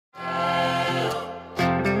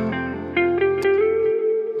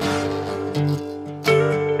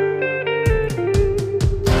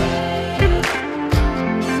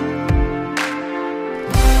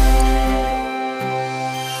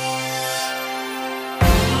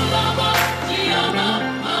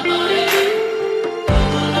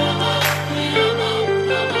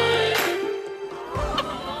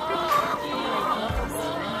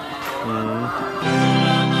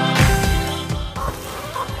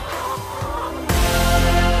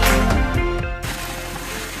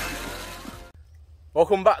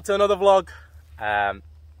Welcome back to another vlog.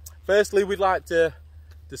 Firstly, we'd like to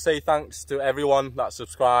say thanks to everyone that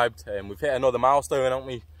subscribed. We've hit another milestone, haven't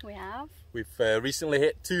we? We have. We've recently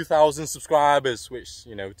hit 2,000 subscribers, which,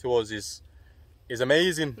 you know, to us is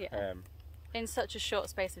amazing. Yeah. In such a short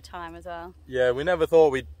space of time as well. Yeah, we never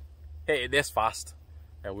thought we'd hit it this fast.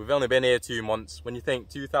 We've only been here 2 months. When you think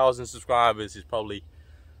 2,000 subscribers is probably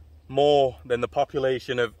more than the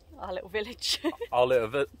population of our little village. Our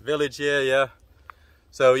little village here, yeah.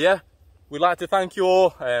 So yeah, we'd like to thank you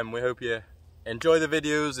all. We hope you enjoy the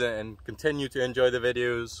videos and continue to enjoy the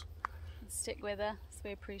videos. Stick with us,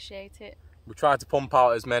 we appreciate it. We try to pump out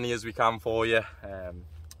as many as we can for you,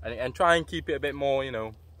 and try and keep it a bit more, you know,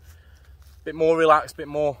 a bit more relaxed, a bit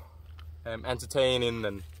more entertaining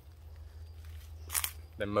than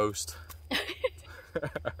most.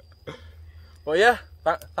 But yeah,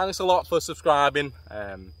 thanks a lot for subscribing.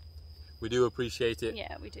 We do appreciate it.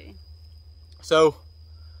 Yeah, we do. So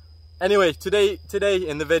anyway, today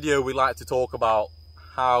in the video we'd like to talk about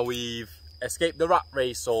how we've escaped the rat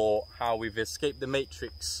race, or how we've escaped the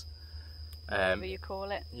matrix. Whatever you call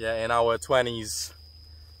it. Yeah, in our 20s.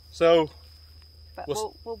 So but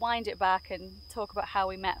we'll wind it back and talk about how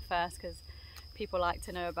we met first, because people like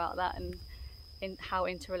to know about that, and how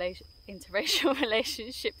interracial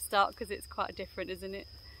relationships start, because it's quite different, isn't it?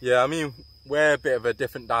 Yeah, I mean, we're a bit of a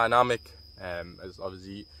different dynamic. As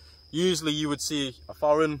obviously, usually you would see a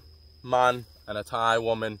foreign man and a Thai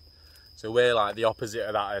woman, so we're like the opposite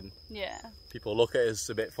of that, and yeah, people look at us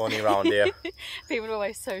a bit funny around here. People are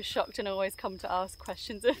always so shocked and always come to ask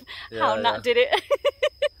questions of how Nat did it.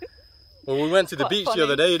 Well, we went to the beach the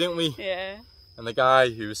other day, didn't we? Yeah. And the guy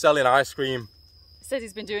who was selling ice cream says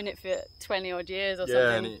he's been doing it for 20 odd years or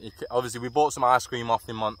something. Yeah, and obviously we bought some ice cream off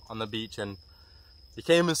him on the beach, and he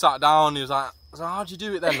came and sat down. He was like, "So how'd you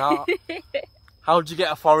do it then? How'd you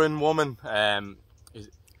get a foreign woman?"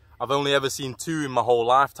 I've only ever seen 2 in my whole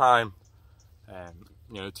lifetime.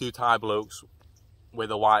 You know, 2 Thai blokes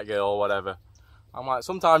with a white girl or whatever. I'm like,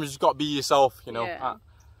 sometimes you just got to be yourself, you know. Yeah.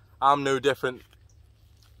 I'm no different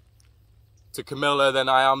to Camilla than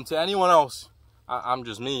I am to anyone else. I'm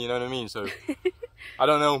just me, you know what I mean? So I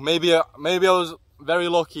don't know, maybe I was very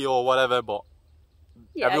lucky or whatever, but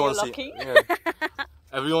yeah, everyone's lucky.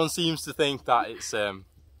 Everyone seems to think that it's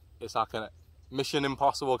like a Mission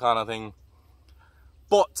Impossible kind of thing.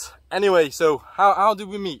 But anyway, so how did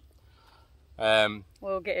we meet?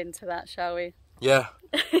 We'll get into that, shall we? Yeah.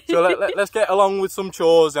 So let's get along with some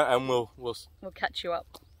chores, and we'll catch you up.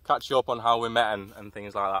 Catch you up on how we met and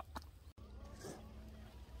things like that.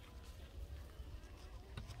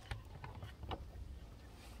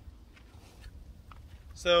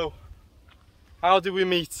 So, how did we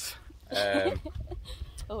meet?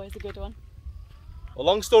 Always a good one. Well,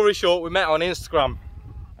 long story short, we met on Instagram.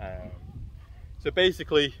 So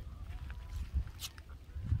basically,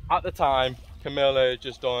 at the time, Camilla had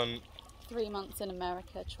just done 3 months in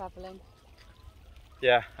America travelling.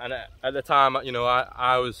 Yeah, and at the time, you know,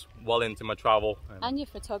 I was well into my travel. And your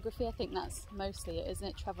photography, I think that's mostly it, isn't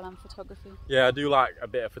it? Travel and photography. Yeah, I do like a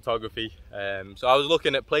bit of photography. So I was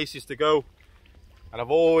looking at places to go, and I've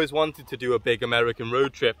always wanted to do a big American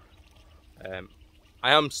road trip.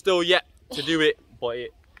 I am still yet to do it, but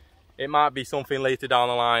it might be something later down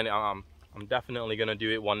the line. I'm definitely going to do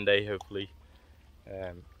it one day, hopefully.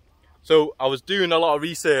 So I was doing a lot of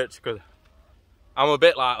research, because I'm a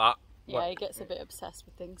bit like that. Yeah, he gets a bit obsessed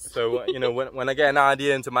with things. So you know, when I get an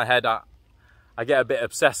idea into my head, I get a bit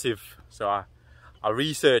obsessive. So I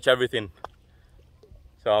research everything.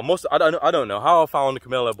 So I don't know how I found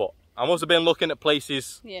Camilla, but I must have been looking at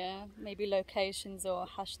places. Yeah, maybe locations or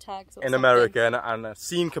hashtags or in America, and I've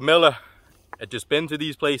seen Camilla had just been to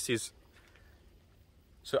these places.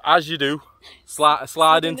 So as you do,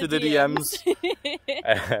 slide into the DMs.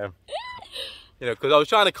 You know, because I was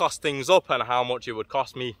trying to cost things up and how much it would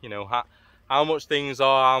cost me. You know, how much things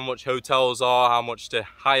are, how much hotels are, how much to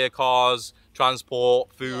hire cars,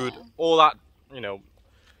 transport, food, all that, you know,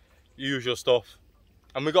 usual stuff.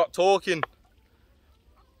 And we got talking,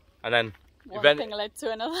 and then one thing led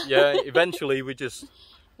to another. Yeah, eventually we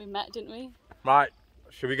met, didn't we? Right,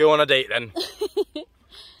 should we go on a date then?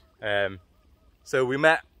 So we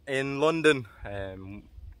met in London.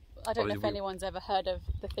 I don't know if anyone's ever heard of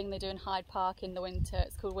the thing they do in Hyde Park in the winter.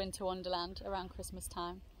 It's called Winter Wonderland around Christmas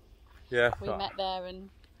time. Yeah. We met there and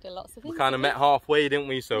did lots of things. We kind of met halfway, didn't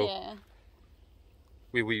we? So yeah.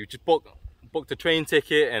 We just booked a train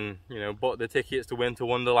ticket, and you know, bought the tickets to Winter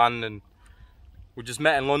Wonderland, and we just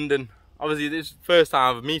met in London. Obviously, this is the first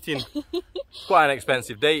time of meeting. It's quite an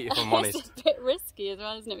expensive date, if I'm honest. It's a bit risky as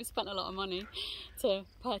well, isn't it? We spent a lot of money to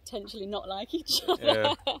potentially not like each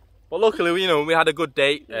other. Yeah. But luckily, you know, we had a good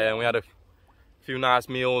date and we had a few nice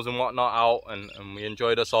meals and whatnot out, and we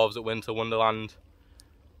enjoyed ourselves at Winter Wonderland.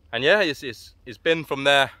 And yeah, it's been from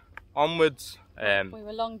there onwards. We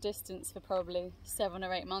were long distance for probably 7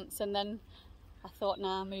 or 8 months, and then I thought,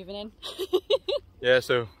 nah, moving in. Yeah,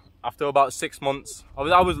 so after about 6 months,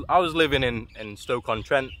 I was living in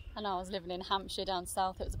Stoke-on-Trent. And I was living in Hampshire down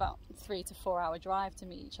south. It was about 3 to 4 hour drive to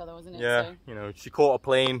meet each other, wasn't it? Yeah, so, you know, she caught a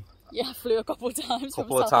plane. Yeah, flew a couple of times from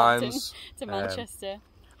Couple of Southampton times to Manchester.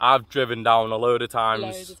 I've driven down a load of times.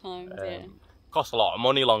 Loads of times, yeah. Cost a lot of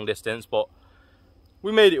money long distance, but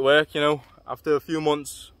we made it work, you know. After a few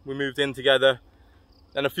months, we moved in together.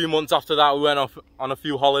 Then a few months after that, we went off on a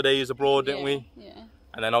few holidays abroad, didn't we? Yeah.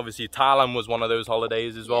 And then obviously Thailand was one of those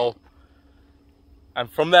holidays as well.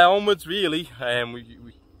 And from there onwards, really,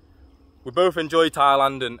 we both enjoy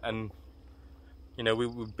Thailand, and you know,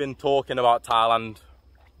 we've been talking about Thailand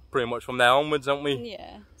pretty much from there onwards, haven't we?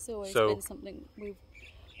 Yeah, it's always been something we've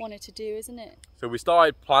wanted to do, isn't it? So we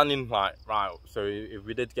started planning, like, right, so if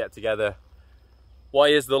we did get together,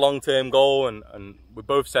 what is the long-term goal? And we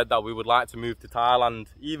both said that we would like to move to Thailand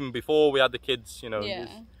even before we had the kids, you know.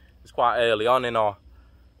 It's quite early on in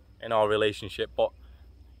our relationship, but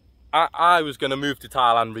I was going to move to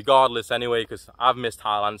Thailand regardless anyway, because I've missed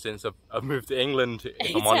Thailand since I've moved to England,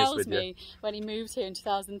 if I'm honest with you. He tells me when he moved here in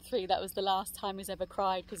 2003, that was the last time he's ever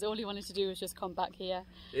cried, because all he wanted to do was just come back here.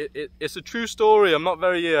 It's a true story. I'm not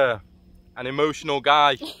very an emotional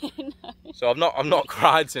guy. No. So I've not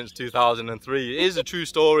cried since 2003. It is a true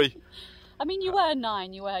story. I mean, you were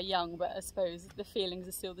 9, you were young, but I suppose the feelings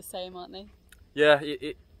are still the same, aren't they? Yeah,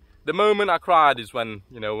 the moment I cried is when,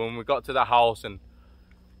 you know, when we got to the house and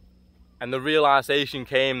the realization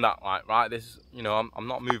came that, like, right, this, you know, I'm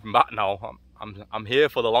not moving back now. I'm here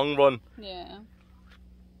for the long run. Yeah.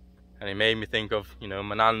 And it made me think of, you know,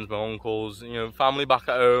 my nans, my uncles, you know, family back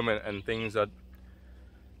at home, and things that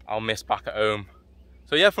I'll miss back at home.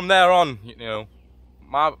 So yeah, from there on, you know,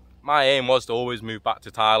 my aim was to always move back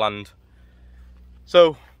to Thailand.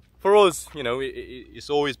 So for us, you know, it's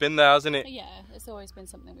always been there, hasn't it? Yeah, it's always been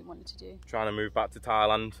something we wanted to do. Trying to move back to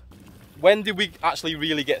Thailand. When did we actually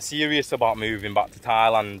really get serious about moving back to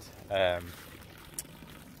Thailand?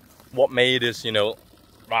 What made us, you know,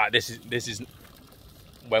 right, this is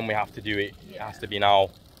when we have to do it. It has to be now.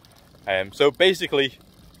 So basically,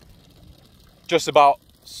 just about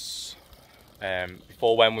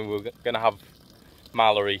before when we were going to have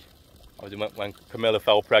Mallory, when Camilla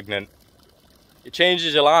fell pregnant. It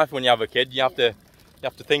changes your life when you have a kid. You have to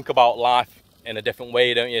think about life in a different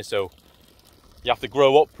way, don't you? So you have to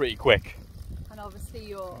grow up pretty quick. And obviously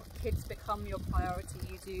your kids become your priority.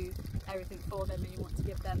 You do everything for them and you want to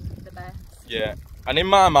give them the best. Yeah, and in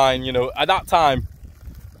my mind, you know, at that time,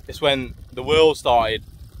 it's when the world started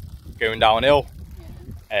going downhill.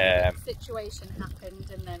 Yeah. Situation happened,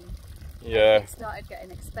 and then it started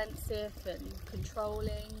getting expensive and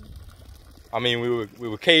controlling. I mean, we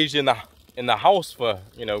were caged in the house for,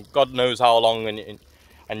 you know, God knows how long,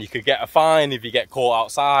 and you could get a fine if you get caught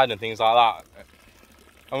outside and things like that.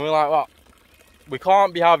 And we're like, well, we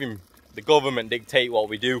can't be having the government dictate what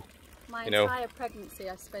we do. My entire pregnancy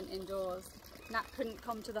I spent indoors. Nat couldn't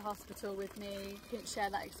come to the hospital with me, couldn't share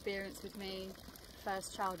that experience with me.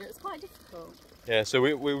 First child, it was quite difficult. Yeah, so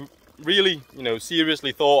we really, you know,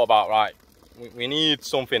 seriously thought about, right, we need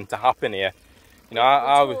something to happen here. You know,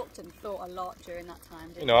 I talked and thought a lot during that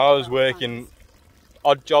time. You know, I was working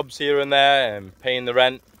odd jobs here and there and paying the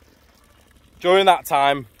rent. During that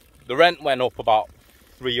time, the rent went up about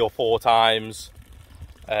 3 or 4 times.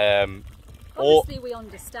 Obviously, we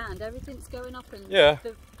understand everything's going up, and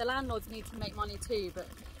the landlords need to make money too. But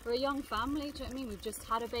for a young family, do you know what I mean? We've just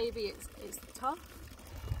had a baby. It's tough.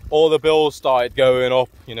 All the bills started going up.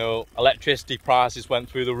 You know, electricity prices went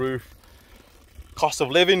through the roof. Cost of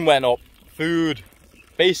living went up. Food,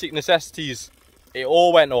 basic necessities, it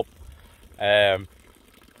all went up.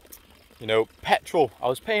 You know, petrol, I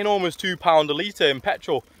was paying almost £2 a litre in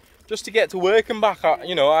petrol just to get to work and back.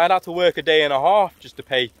 You know, I'd had to work a day and a half just to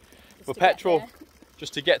pay for petrol,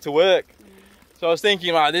 just to get to work. So I was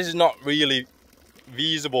thinking, right, this is not really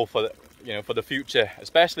feasible for the, you know, for the future,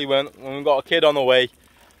 especially when we've got a kid on the way.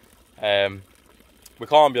 We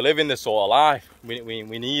can't be living this sort of life. We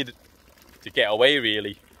need to get away,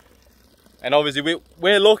 really. And obviously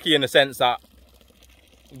we're lucky in the sense that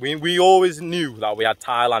we always knew that we had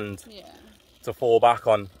Thailand to fall back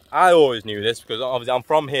on. I always knew this because obviously I'm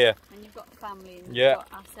from here. And you've got family and you've got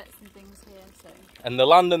assets and things here. So. And the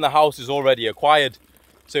land and the house is already acquired.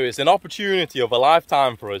 So it's an opportunity of a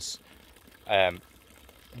lifetime for us.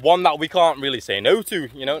 One that we can't really say no to,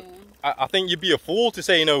 you know. I think you'd be a fool to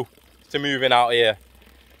say no to moving out here.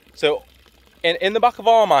 So in the back of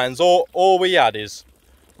our minds, all we had is,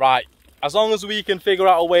 right, as long as we can figure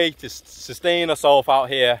out a way to sustain ourselves out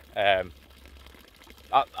here,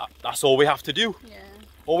 that's all we have to do. Yeah.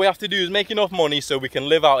 All we have to do is make enough money so we can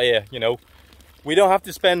live out here, you know. We don't have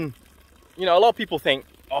to spend, you know, a lot of people think,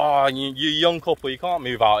 oh, you're a young couple, you can't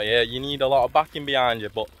move out here, you need a lot of backing behind you.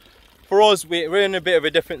 But for us, we're in a bit of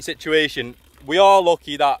a different situation. We are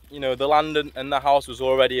lucky that, you know, the land and the house was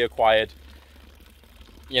already acquired.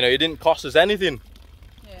 You know, it didn't cost us anything.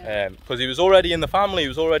 Yeah. Because it was already in the family, it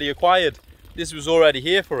was already acquired. This was already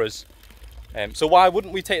here for us. So why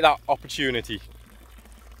wouldn't we take that opportunity?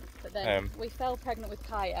 But then we fell pregnant with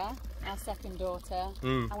Kaya, our second daughter,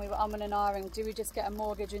 and we were umming and ahhing, do we just get a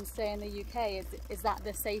mortgage and stay in the UK? Is that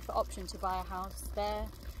the safer option, to buy a house there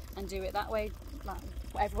and do it that way, like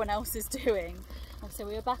what everyone else is doing? And so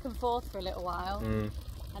we were back and forth for a little while,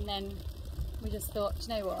 and then we just thought, do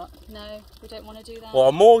you know what? No, we don't want to do that. Well,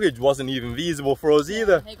 a mortgage wasn't even feasible for us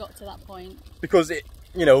either. It got to that point. Because,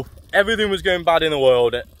 you know, everything was going bad in the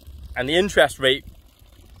world and the interest rate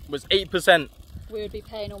was 8%. We would be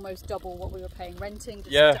paying almost double what we were paying renting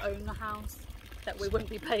just Yeah. to own the house that we wouldn't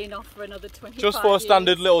be paying off for another 25 years. Just for a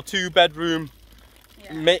standard little 2-bedroom,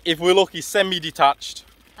 if we're lucky, semi-detached.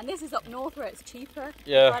 And this is up north where it's cheaper.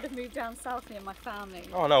 Yeah. If I'd have moved down south near my family.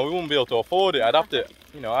 Oh no, we wouldn't be able to afford it. I'd have to,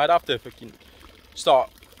 you know, I'd have to fucking start,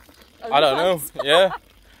 I don't know, yeah,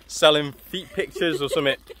 selling feet pictures or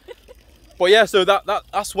something. But yeah, so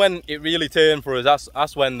that's when it really turned for us.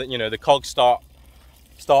 That's when the, you know, the cogs start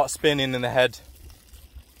spinning in the head.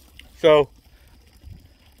 So,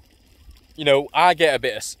 you know, I get a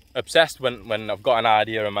bit obsessed when I've got an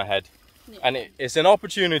idea in my head, and it's an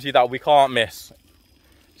opportunity that we can't miss.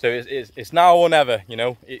 So it's now or never, you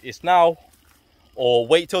know. It's now, or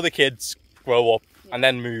wait till the kids grow up and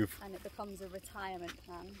then move. And it becomes a retirement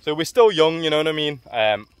plan. So we're still young, you know what I mean.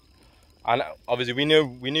 And obviously we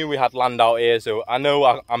knew we had land out here. So I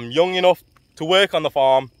know I'm young enough to work on the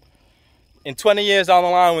farm. In 20 years down the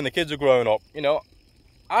line, when the kids are growing up, you know,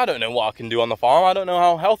 I don't know what I can do on the farm. I don't know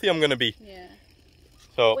how healthy I'm going to be. Yeah.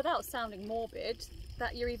 So without sounding morbid,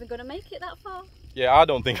 that you're even going to make it that far. Yeah, I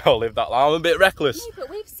don't think I'll live that long. I'm a bit reckless. No, but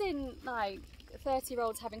we've seen like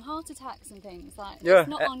 30-year-olds having heart attacks and things. Like, yeah, it's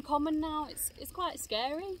not uncommon now. It's quite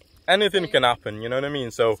scary. Anything can happen, you know what I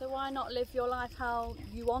mean? So why not live your life how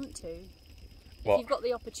you want to? What? If you've got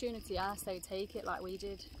the opportunity, I say take it like we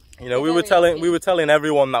did. You know, we were telling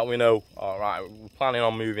everyone that we know, all right, we're planning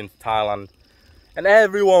on moving to Thailand, and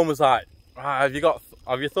everyone was like, right,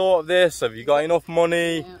 have you thought of this? Have you got enough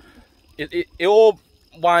money? Yeah. It all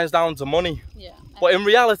winds down to money. Yeah. But in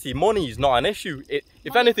reality, money is not an issue.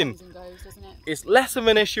 If anything, comes and goes, doesn't it? It's less of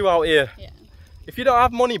an issue out here. Yeah. If you don't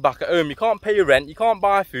have money back at home, you can't pay your rent, you can't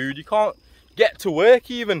buy food, you can't get to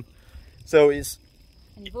work even. So it's,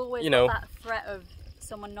 and you've always got that threat of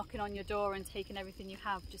someone knocking on your door and taking everything you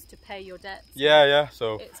have just to pay your debts. Yeah,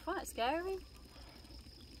 so it's quite scary.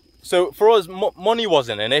 So for us, money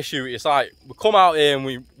wasn't an issue. It's like, we come out here and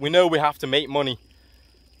we know we have to make money.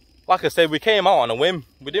 Like I said, we came out on a whim.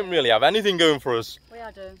 We didn't really have anything going for us. We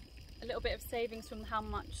had a little bit of savings from how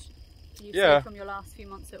much you saved from your last few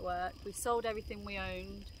months at work. We sold everything we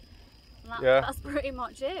owned. And that's pretty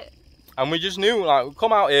much it. And we just knew, like, we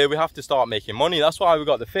come out here, we have to start making money. That's why we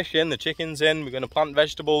got the fish in, the chickens in, we're going to plant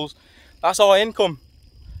vegetables. That's our income.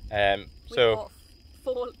 We bought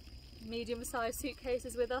 4 medium-sized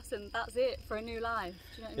suitcases with us, and that's it for a new life.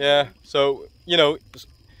 Do you know what I mean? So, you know,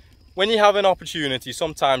 when you have an opportunity,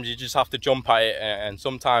 sometimes you just have to jump at it, and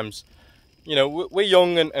sometimes, you know, we're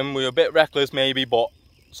young and we're a bit reckless maybe, but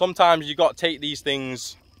sometimes you got to take these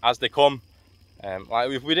things as they come.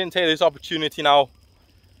 Like, if we didn't take this opportunity now,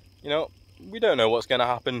 you know, we don't know what's going to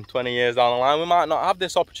happen 20 years down the line. We might not have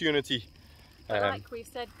this opportunity. But like we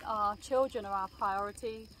said, our children are our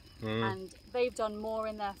priority, and they've done more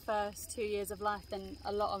in their first 2 years of life than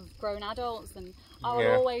a lot of grown adults, and I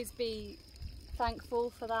will always be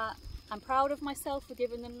thankful for that. I'm proud of myself for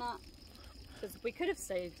giving them that, because we could have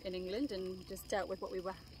stayed in England and just dealt with what we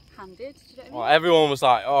were handed. Do you know what I mean? Well, everyone was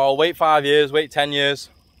like, oh, wait 5 years, wait 10 years.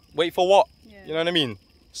 Wait for what? Yeah. You know what I mean?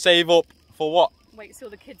 Save up for what? Wait till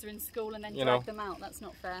the kids are in school and then drag them out. That's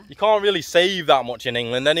not fair. You can't really save that much in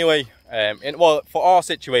England anyway. Well, for our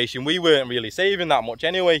situation, we weren't really saving that much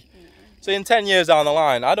anyway. So in 10 years down the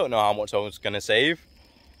line, I don't know how much I was going to save.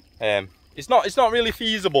 It's not really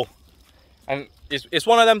feasible. And it's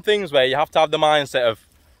one of them things where you have to have the mindset of,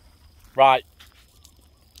 right,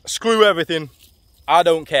 screw everything. I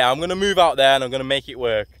don't care. I'm going to move out there and I'm going to make it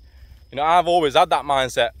work. You know, I've always had that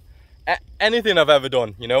mindset. Anything I've ever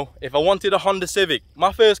done, you know, if I wanted a Honda Civic,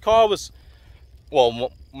 my first car was,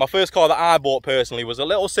 well, my first car that I bought personally was a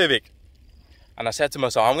little Civic. And I said to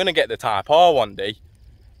myself, I'm going to get the Type R one day.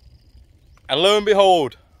 And lo and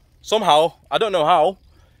behold, somehow, I don't know how,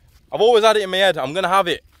 I've always had it in my head, I'm going to have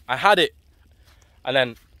it. I had it. And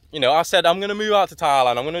then, you know, I said, I'm going to move out to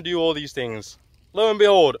Thailand, I'm going to do all these things. Lo and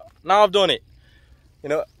behold, now I've done it. You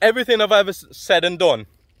know, everything I've ever said and done,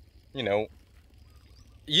 you know,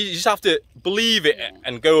 you just have to believe it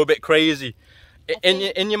and go a bit crazy.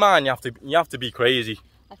 In your mind, you have to be crazy.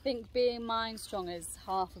 I think being mind strong is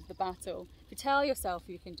half of the battle. If you tell yourself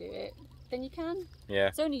you can do it, then you can. Yeah.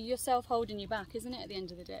 It's only yourself holding you back, isn't it, at the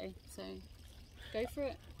end of the day? So go for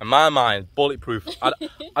it. And my mind, bulletproof.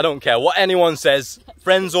 I don't care what anyone says,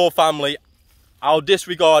 friends or family. I'll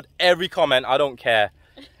disregard every comment. I don't care.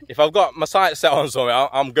 If I've got my sights set on something,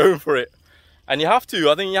 I'm going for it. And you have to.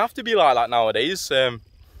 I think you have to be like that nowadays.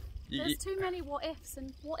 There's too many what ifs,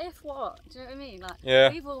 and what if what? Do you know what I mean? Like, yeah.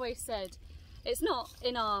 We've always said it's not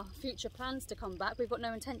in our future plans to come back. We've got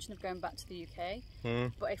no intention of going back to the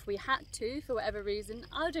UK. But if we had to, for whatever reason,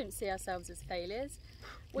 I don't see ourselves as failures.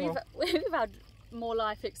 We've had more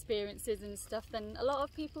life experiences and stuff than a lot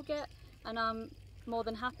of people get, and I'm more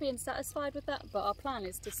than happy and satisfied with that. But our plan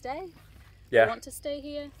is to stay. Yeah. We want to stay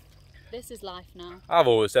here. This is life now. I've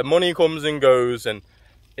always said money comes and goes, and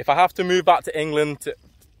if I have to move back to England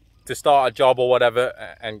to start a job or whatever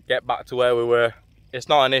and get back to where we were, it's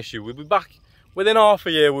not an issue. We'll be back within half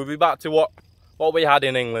a year. We'll be back to what we had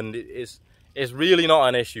in England. It's really not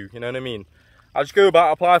an issue, you know what I mean? I'll just go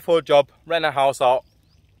back, apply for a job, rent a house out,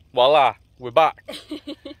 voila, we're back.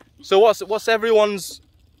 So what's everyone's,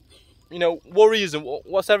 you know, worries, and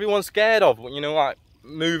what's everyone scared of, you know, like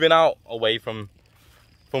moving out away from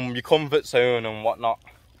your comfort zone and whatnot?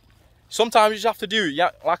 Sometimes you just have to do, yeah,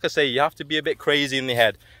 like I say, you have to be a bit crazy in the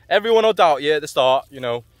head. Everyone will doubt you at the start, you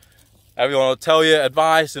know. Everyone will tell you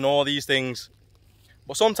advice and all these things.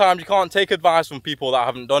 But sometimes you can't take advice from people that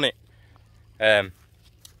haven't done it.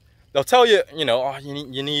 They'll tell you, you know, oh,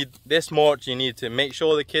 you need this much, you need to make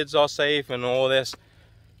sure the kids are safe and all this.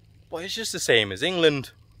 But it's just the same as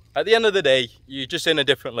England. At the end of the day, you're just in a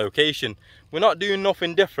different location. We're not doing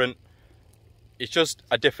nothing different. It's just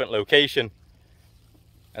a different location.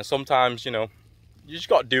 And sometimes, you know, you just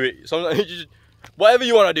got to do it. Sometimes whatever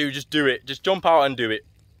you want to do, just do it. Just jump out and do it.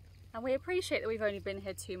 And we appreciate that we've only been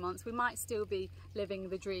here 2 months. We might still be living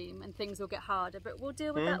the dream and things will get harder, but we'll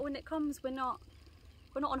deal with that when it comes. We're not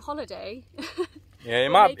on holiday. Yeah,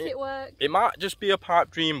 we'll make it work. It might just be a pipe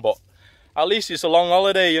dream, but at least it's a long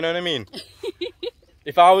holiday, you know what I mean?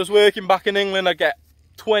 If I was working back in England, I'd get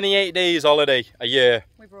 28 days holiday a year.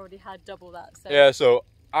 We've already had double that. So yeah, so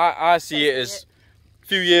I see it as a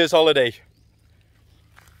few years holiday.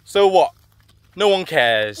 So what? No one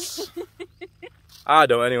cares. I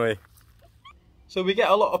don't anyway. So we get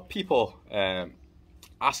a lot of people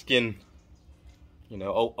asking, you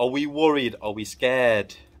know, are we worried? Are we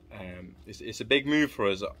scared? It's a big move for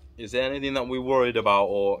us. Is there anything that we're worried about,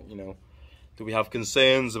 or, you know, do we have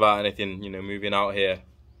concerns about anything, you know, moving out here?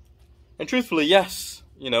 And truthfully, yes,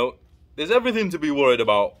 you know, there's everything to be worried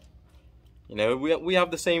about. You know, we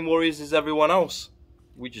have the same worries as everyone else.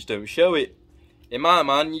 We just don't show it. In my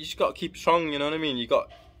mind, you just got to keep strong, you know what I mean? You got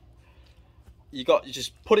to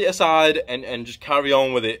just put it aside and just carry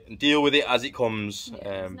on with it and deal with it as it comes. Yeah,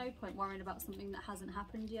 there's no point worrying about something that hasn't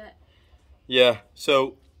happened yet. Yeah,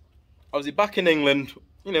 so obviously back in England,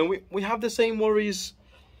 you know, we have the same worries.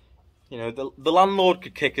 You know, the landlord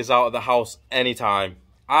could kick us out of the house anytime.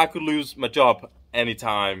 I could lose my job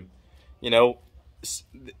anytime. You know,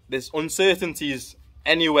 there's uncertainties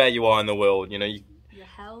anywhere you are in the world, you know. Your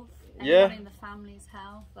health, anyone in the family's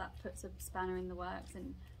health, that puts a spanner in the works,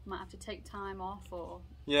 and might have to take time off or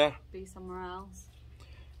be somewhere else.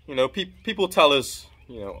 You know, people tell us,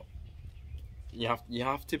 you know, you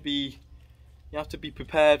have to be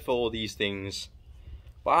prepared for all these things.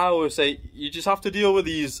 But I always say you just have to deal with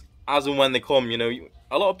these as and when they come. You know,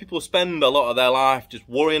 a lot of people spend a lot of their life just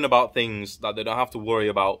worrying about things that they don't have to worry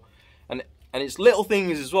about, and it's little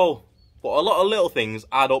things as well. But a lot of little things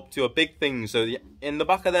add up to a big thing. So in the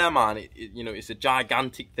back of their mind, you know, it's a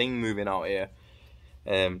gigantic thing moving out here.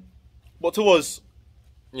 But to us,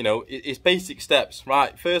 you know, it's basic steps,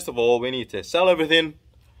 right? First of all, we need to sell everything.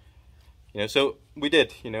 You know, so we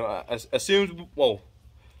did. You know, as soon as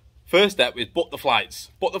first step is book the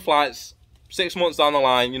flights. Book the flights. 6 months down the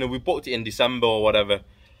line, you know, we booked it in December or whatever,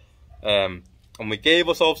 and we gave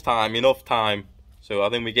ourselves enough time. So I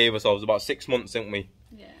think we gave ourselves about 6 months, didn't we?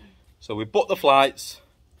 Yeah. So we booked the flights.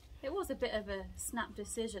 It was a bit of a snap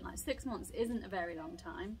decision. Like 6 months isn't a very long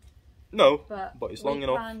time. No, but it's long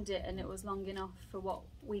enough. We planned it, and it was long enough for what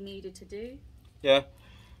we needed to do. Yeah.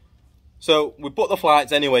 So we booked the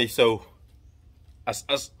flights anyway, so as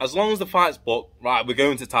long as the flight's booked, right, we're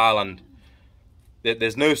going to Thailand.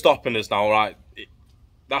 There's no stopping us now, right?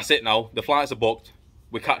 That's it now. The flights are booked.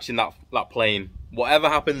 We're catching that plane. Whatever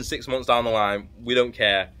happens 6 months down the line, we don't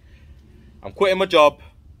care. I'm quitting my job,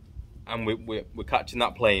 and we're catching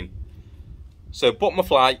that plane. So booked my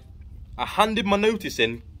flight. I handed my notice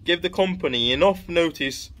in. Give the company enough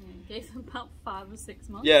notice. Yeah, gave them about 5 or 6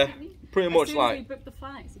 months. Yeah, didn't you? pretty much as soon like. as we booked the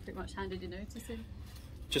flights, you pretty much handed your notice in.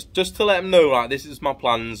 Just to let them know, right, this is my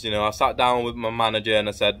plans. You know, I sat down with my manager and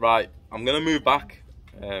I said, right, I'm gonna move back.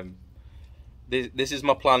 This is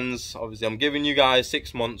my plans. Obviously, I'm giving you guys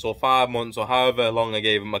 6 months or 5 months or however long I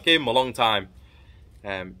gave them. I gave them a long time.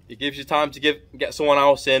 It gives you time to get someone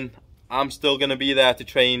else in. I'm still gonna be there to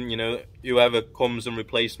train. You know, whoever comes and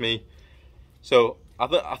replace me. So I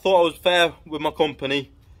thought I was fair with my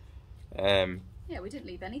company. Yeah, we didn't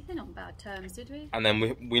leave anything on bad terms, did we? And then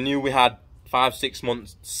we knew we had 5-6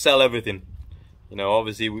 months to sell everything. You know,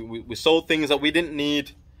 obviously we sold things that we didn't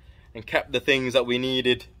need and kept the things that we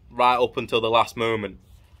needed right up until the last moment.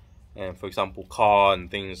 For example, car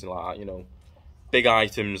and things like that, you know, big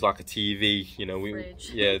items like a TV, you know,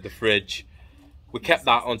 yeah, the fridge. We kept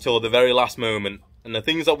that until the very last moment, and the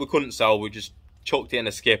things that we couldn't sell, we just chucked it in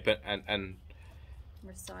a skip and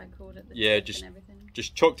recycled it. Yeah,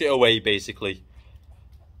 just chucked it away basically.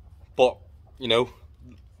 But you know,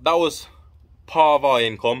 that was part of our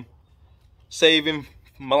income. Saving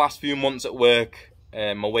my last few months at work,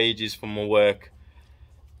 my wages from my work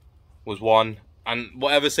was one, and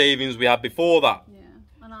whatever savings we had before that. Yeah,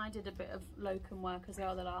 and I did a bit of locum work as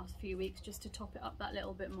well the last few weeks just to top it up that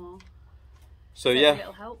little bit more. So yeah, a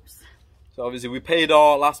little helps. So obviously we paid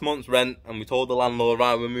our last month's rent and we told the landlord,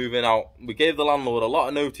 right, we're moving out. We gave the landlord a lot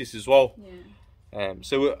of notice as well. Yeah.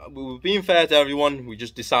 So we were being fair to everyone. We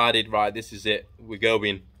just decided, right, this is it, we're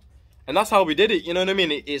going. And that's how we did it, you know what I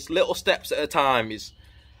mean? It's little steps at a time.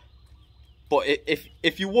 But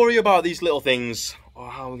if you worry about these little things, oh,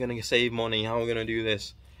 how are we going to save money? How are we going to do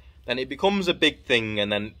this? Then it becomes a big thing, and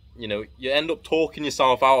then, you know, you end up talking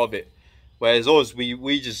yourself out of it. Whereas us,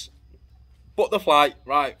 we just booked the flight,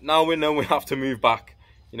 right, now we know we have to move back.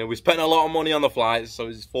 You know, we spent a lot of money on the flights, so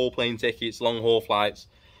it's 4 plane tickets, long haul flights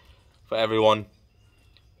for everyone.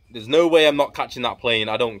 There's no way I'm not catching that plane.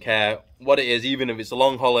 I don't care what it is, even if it's a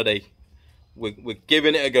long holiday. We're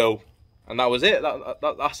giving it a go, and that was it.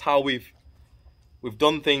 That's how we've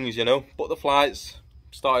done things, you know. Booked the flights,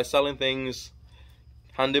 started selling things,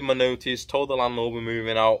 handed my notice, told the landlord we're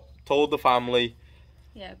moving out, told the family.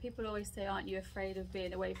 Yeah, people always say, aren't you afraid of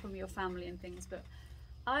being away from your family and things? But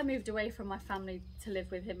I moved away from my family to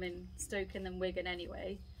live with him in Stoke and then Wigan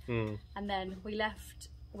anyway. And then we left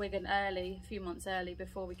Wigan early, a few months early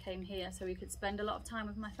before we came here, so we could spend a lot of time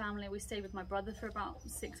with my family. We stayed with my brother for about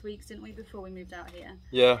 6 weeks, didn't we, before we moved out here?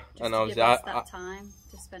 Yeah, just and to obviously give us that time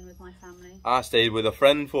to spend with my family. I stayed with a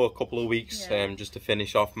friend for a couple of weeks, yeah. Just to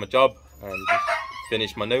finish off my job and just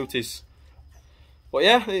finish my notice. But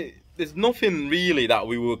yeah, there's nothing really that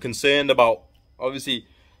we were concerned about. Obviously,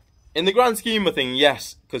 in the grand scheme of things,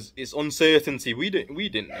 yes, because it's uncertainty. We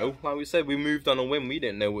didn't know. Like we said, we moved on a whim. We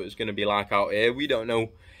didn't know what it was going to be like out here. We don't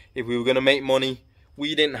know if we were going to make money.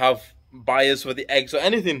 We didn't have buyers for the eggs or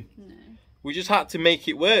anything. No. We just had to make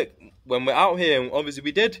it work when we're out here. And obviously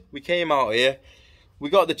we did. We came out here. We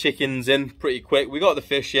got the chickens in pretty quick. We got the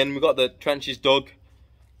fish in. We got the trenches dug.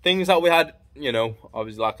 Things that we had, you know,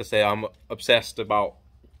 obviously, like I say, I'm obsessed about,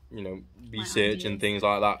 you know, research and things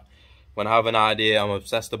like that. When I have an idea, I'm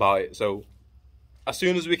obsessed about it. So as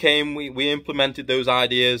soon as we came, we implemented those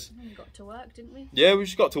ideas. And we got to work, didn't we? Yeah, we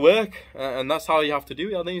just got to work, and that's how you have to do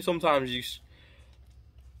it. I think sometimes you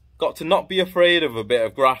got to not be afraid of a bit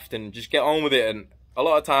of graft and just get on with it. And a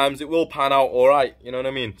lot of times it will pan out all right. You know what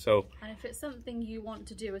I mean? So. And if it's something you want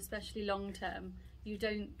to do, especially long term, you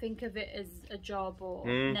don't think of it as a job or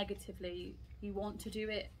negatively. You want to do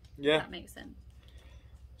it. Yeah. That makes sense.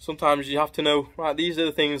 Sometimes you have to know, right, these are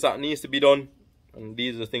the things that needs to be done, and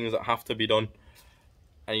these are the things that have to be done,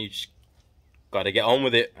 and you just got to get on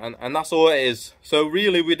with it, and that's all it is. So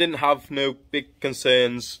really, we didn't have no big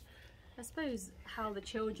concerns. I suppose how the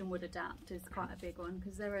children would adapt is quite a big one,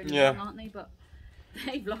 because they're only young, aren't they? But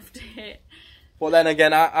they've loved it. Well, then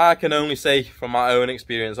again, I can only say from my own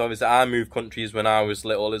experience. Obviously, I moved countries when I was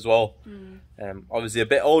little as well. Obviously, a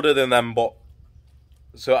bit older than them, but.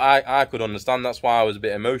 So I could understand. That's why I was a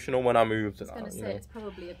bit emotional when I moved. I was going to say, it's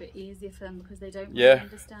probably a bit easier for them because they don't really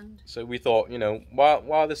understand. So we thought, you know,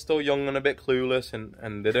 while they're still young and a bit clueless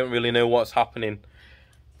and they don't really know what's happening,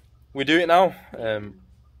 we do it now.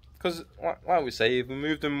 Because, like we say, if we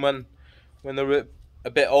moved them when they were a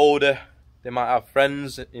bit older, they might have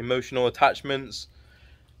friends, emotional attachments.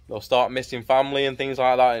 They'll start missing family and things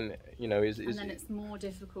like that, and you know, and then it's more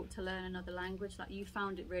difficult to learn another language. Like you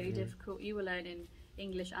found it really difficult. You were learning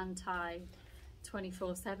English and Thai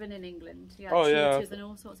 24/7 in England. You had tutors and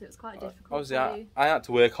all sorts. It was quite difficult. Obviously, I had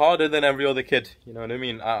to work harder than every other kid. You know what I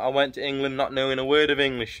mean? I went to England not knowing a word of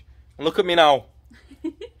English, and look at me now.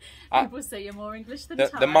 People say you're more English than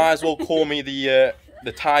Thai. They might as well call me the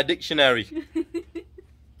Thai dictionary. You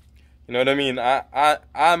know what I mean?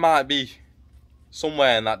 I might be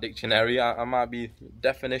somewhere in that dictionary. I might be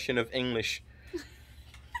definition of English.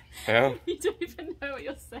 You know? You don't even know what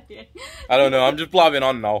you're saying. I don't know. I'm just blabbing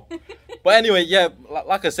on now. But anyway, yeah,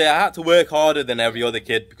 like I say, I had to work harder than every other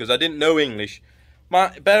kid because I didn't know English.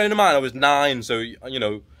 Bearing in mind, I was 9, so you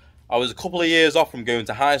know, I was a couple of years off from going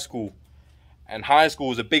to high school. And high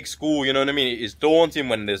school is a big school, you know what I mean? It's daunting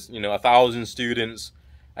when there's, you know, 1,000 students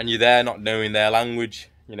and you're there not knowing their language.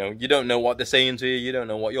 You know, you don't know what they're saying to you. You don't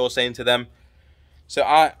know what you're saying to them. So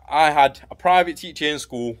I had a private teacher in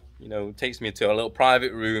school, you know, takes me to a little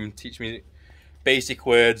private room, teach me basic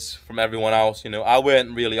words from everyone else. You know, I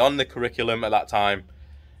weren't really on the curriculum at that time.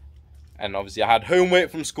 And obviously I had homework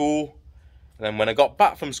from school. And then when I got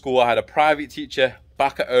back from school, I had a private teacher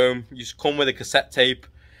back at home. Used to come with a cassette tape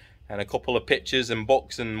and a couple of pictures and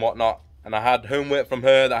books and whatnot. And I had homework from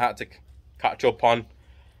her that I had to catch up on.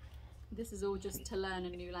 This is all just to learn a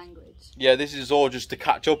new language? Yeah, this is all just to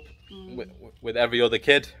catch up with every other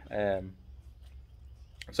kid.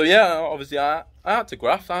 So yeah, obviously I had to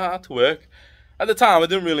graft, I had to work. At the time I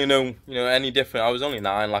didn't really know, you know, any different. I was only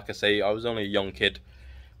 9, like I say, I was only a young kid.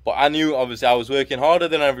 But I knew obviously I was working harder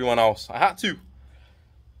than everyone else. I had to.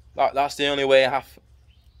 That's the only way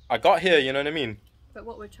I got here, you know what I mean? But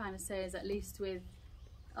what we're trying to say is at least with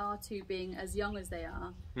our two being as young as they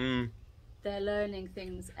are, they're learning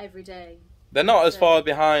things every day. They're not as far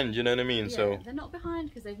behind, you know what I mean? Yeah, so they're not behind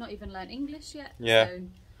because they've not even learned English yet. Yeah. So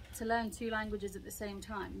to learn 2 languages at the same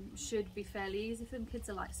time should be fairly easy for them. Kids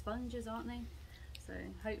are like sponges, aren't they? So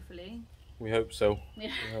hopefully. We hope so.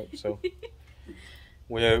 Yeah. We hope so.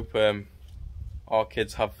 We hope our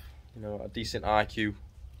kids have, you know, a decent IQ.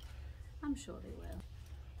 I'm sure they will.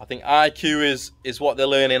 I think IQ is what they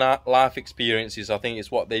learn in life experiences. I think it's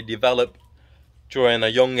what they develop during a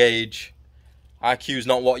young age. IQ is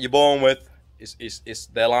not what you're born with. It's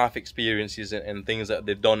their life experiences and things that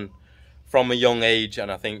they've done from a young age.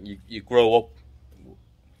 And I think you grow up,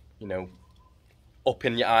 you know, up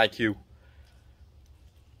in your IQ.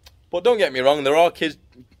 But don't get me wrong, there are kids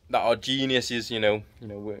that are geniuses, you know,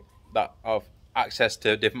 that have access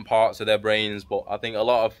to different parts of their brains. But I think a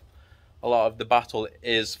lot of the battle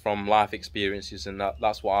is from life experiences, and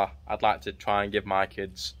that's what I'd like to try and give my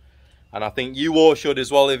kids. And I think you all should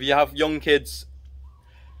as well. If you have young kids,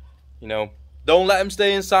 you know, don't let them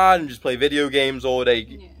stay inside and just play video games all day.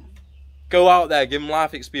 Yeah. Go out there, give them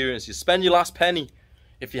life experiences. Spend your last penny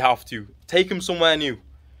if you have to. Take them somewhere new.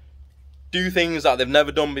 Do things that they've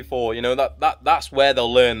never done before. You know, that's where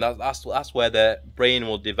they'll learn. That's where their brain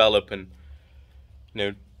will develop. And you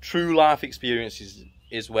know, true life experiences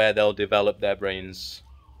is where they'll develop their brains.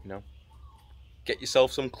 You know, get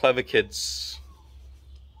yourself some clever kids.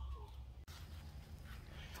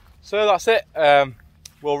 So that's it.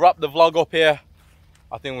 We'll wrap the vlog up here.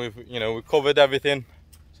 I think we've covered everything.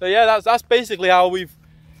 So yeah, that's basically how we've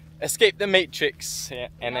escaped the matrix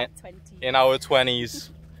in our 20s.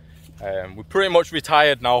 We're pretty much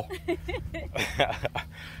retired now.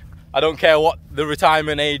 I don't care what the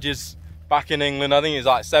retirement age is back in England. I think it's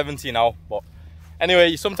like 70 now. But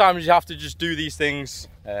anyway, sometimes you have to just do these things.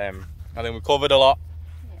 I think we covered a lot.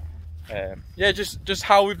 Yeah, just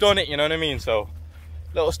how we've done it, you know what I mean? So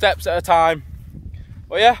little steps at a time.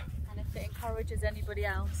 But yeah. And if it encourages anybody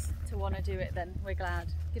else to want to do it, then we're glad.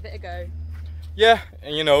 Give it a go. Yeah,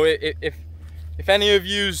 and you know, if any of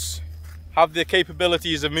yous have the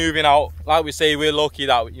capabilities of moving out, like we say, we're lucky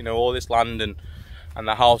that, you know, all this land and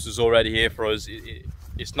the house is already here for us.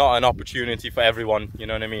 It's not an opportunity for everyone, you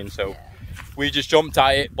know what I mean? So we just jumped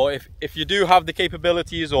at it. But if you do have the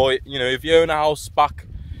capabilities, or you know, if you own a house back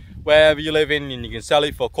wherever you live in and you can sell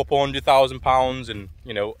it for a couple £100,000, and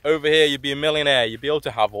you know, over here you'd be a millionaire, you'd be able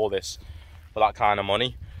to have all this for that kind of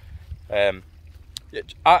money.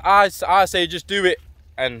 I say just do it.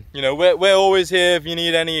 And you know, we're always here if you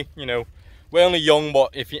need any, you know, we're only young,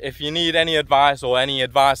 but if you need any advice or any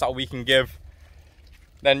advice that we can give,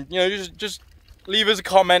 then you know, just leave us a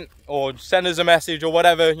comment or send us a message or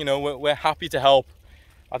whatever. You know, we're happy to help.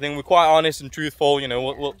 I think we're quite honest and truthful. You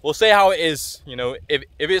know, we'll say how it is. You know, if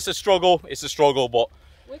it's a struggle, it's a struggle, but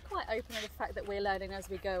We're quite open to the fact that we're learning as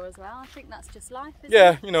we go as well. I think that's just life, isn't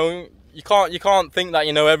Yeah, it? you know, you can't think that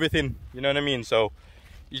you know everything. You know what I mean? So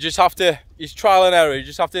you just have to. It's trial and error. You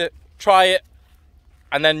just have to try it,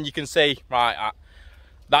 and then you can say, right,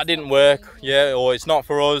 that didn't work. Yeah, or it's not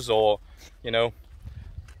for us, or you know.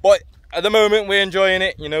 But at the moment, we're enjoying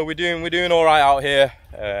it. You know, we're doing all right out here.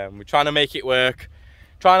 We're trying to make it work,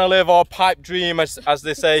 trying to live our pipe dream, as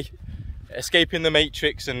they say, escaping the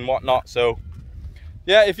matrix and whatnot. So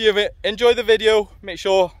yeah, if you've enjoyed the video, make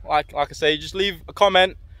sure, like I say, just leave a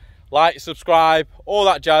comment, like, subscribe, all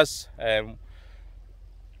that jazz.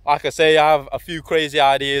 Like I say, I have a few crazy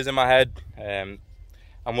ideas in my head, and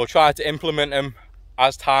we'll try to implement them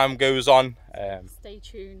as time goes on. Stay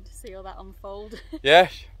tuned to see all that unfold. Yeah,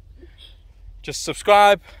 just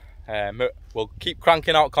subscribe. We'll keep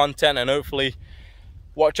cranking out content, and hopefully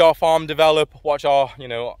watch our farm develop, watch our, you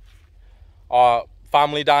know, our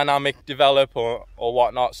family dynamic develop or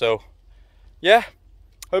whatnot. So yeah,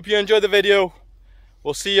 hope you enjoyed the video.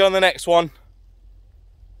 We'll see you on the next one.